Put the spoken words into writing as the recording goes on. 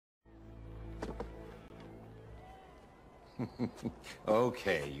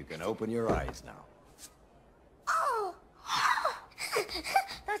Okay, you can open your eyes now. Oh!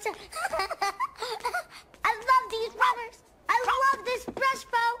 That's I love these rubbers. I love this brush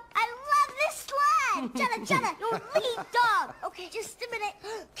bow. I love this sled. Jenna, you're a lead dog. Okay, just a minute.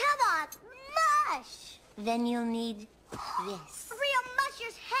 Come on, mush. Then you'll need this. Real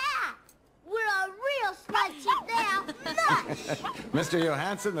musher's hat. We're a real sled team now. Mush. Mr.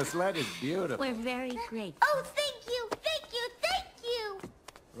 Johansson, the sled is beautiful. We're very grateful. Oh, thank you, thank you, thank you.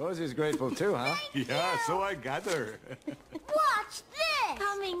 Rosie's grateful too, huh? Thank Yeah, you. so I gather. Watch this.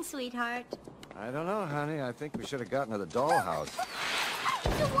 Coming, sweetheart. I don't know, honey. I think we should have gotten to the dollhouse.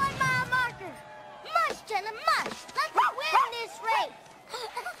 The 1 mile marker. Mush, Jenna, mush. Let's win this race.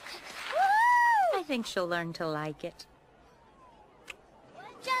 Woo! I think she'll learn to like it.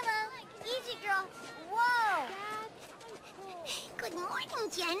 Jenna, easy girl. Whoa. Good morning,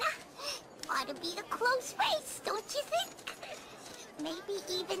 Jenna. Ought to be a close race, don't you think? Maybe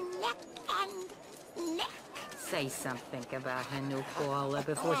even neck and neck. Say something about her new collar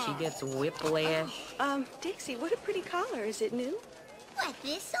before she gets whiplash. Dixie, what a pretty collar. Is it new? What,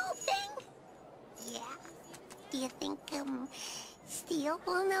 this old thing? Yeah. Do you think, Steele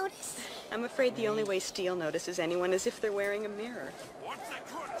will notice? I'm afraid the only way Steele notices anyone is if they're wearing a mirror. What's that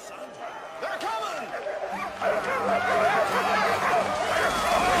corner, son? They're coming!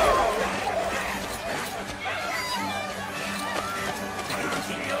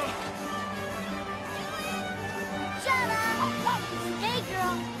 Jenna. Hey,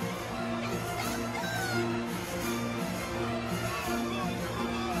 girl.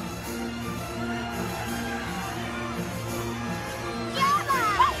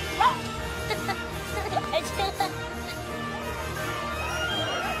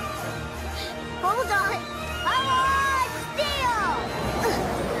 Hold on. Come on, Steele!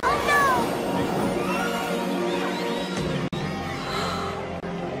 Oh, no!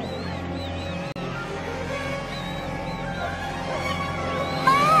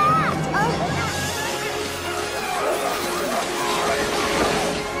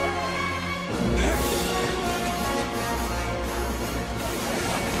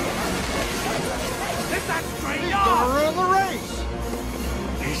 Hit that straight Gonna off! ruin the race!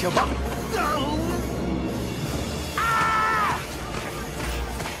 Here's your bum. Ah!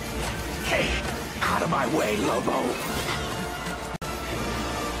 Hey, out of my way, Lobo!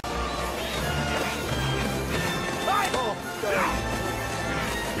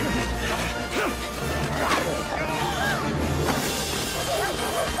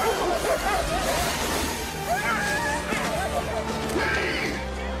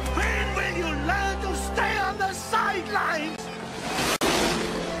 When will you learn to stay on the sidelines?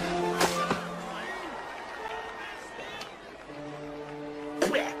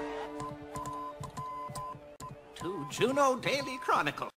 To Juneau Daily Chronicle.